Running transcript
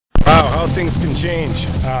how things can change.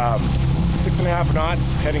 6.5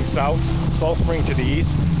 knots heading south, Salt Spring to the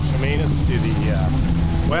east, Chemainus to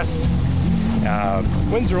the west.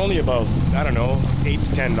 Winds are only about, I don't know, 8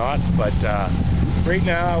 to 10 knots, but right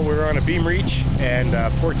now we're on a beam reach, and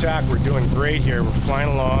Port Tack, we're doing great here. We're flying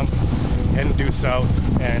along, heading due south,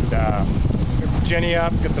 and Jenny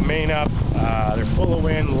up, got the main up. They're full of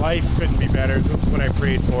wind. Life couldn't be better. This is what I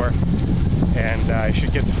prayed for, and I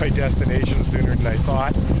should get to my destination sooner than I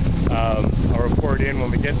thought. I'll report in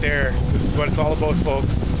when we get there. This is what it's all about,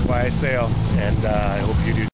 folks. This is why I sail, and I hope you do.